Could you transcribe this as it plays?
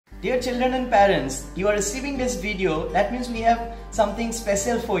Dear children and parents, you are receiving this video, that means we have something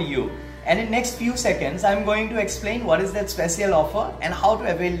special for you. And in next few seconds, I am going to explain what is that special offer and how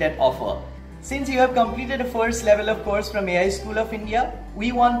to avail that offer. Since you have completed the first level of course from AI School of India,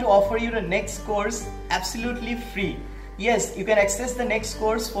 we want to offer you the next course absolutely free. Yes, you can access the next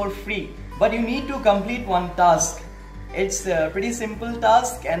course for free, but you need to complete one task. It's a pretty simple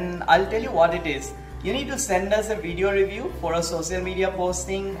task and I'll tell you what it is. You need to send us a video review for a social media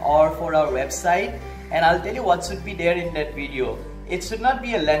posting or for our website, and I'll tell you what should be there in that video. It should not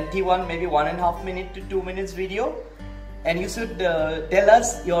be a lengthy one, maybe 1.5 minute to 2 minutes video. And you should tell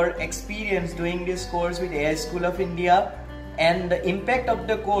us your experience doing this course with AI School of India and the impact of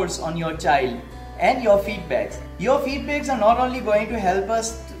the course on your child and your feedbacks. Your feedbacks are not only going to help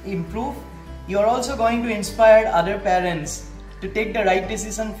us to improve, you are also going to inspire other parents to take the right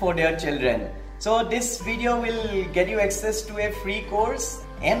decision for their children. So this video will get you access to a free course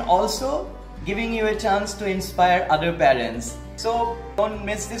and also giving you a chance to inspire other parents. So don't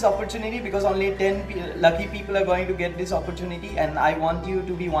miss this opportunity because only 10 lucky people are going to get this opportunity and I want you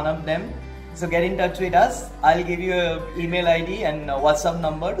to be one of them. So get in touch with us. I'll give you an email ID and a WhatsApp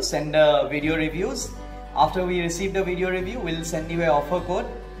number to send video reviews. After we receive the video review, we'll send you an offer code.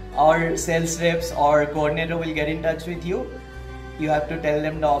 Our sales reps or coordinator will get in touch with you. You have to tell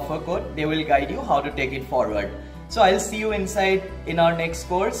them the offer code. They will guide you how to take it forward. So I'll see you inside in our next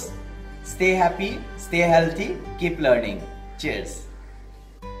course. Stay happy, stay healthy, keep learning. Cheers.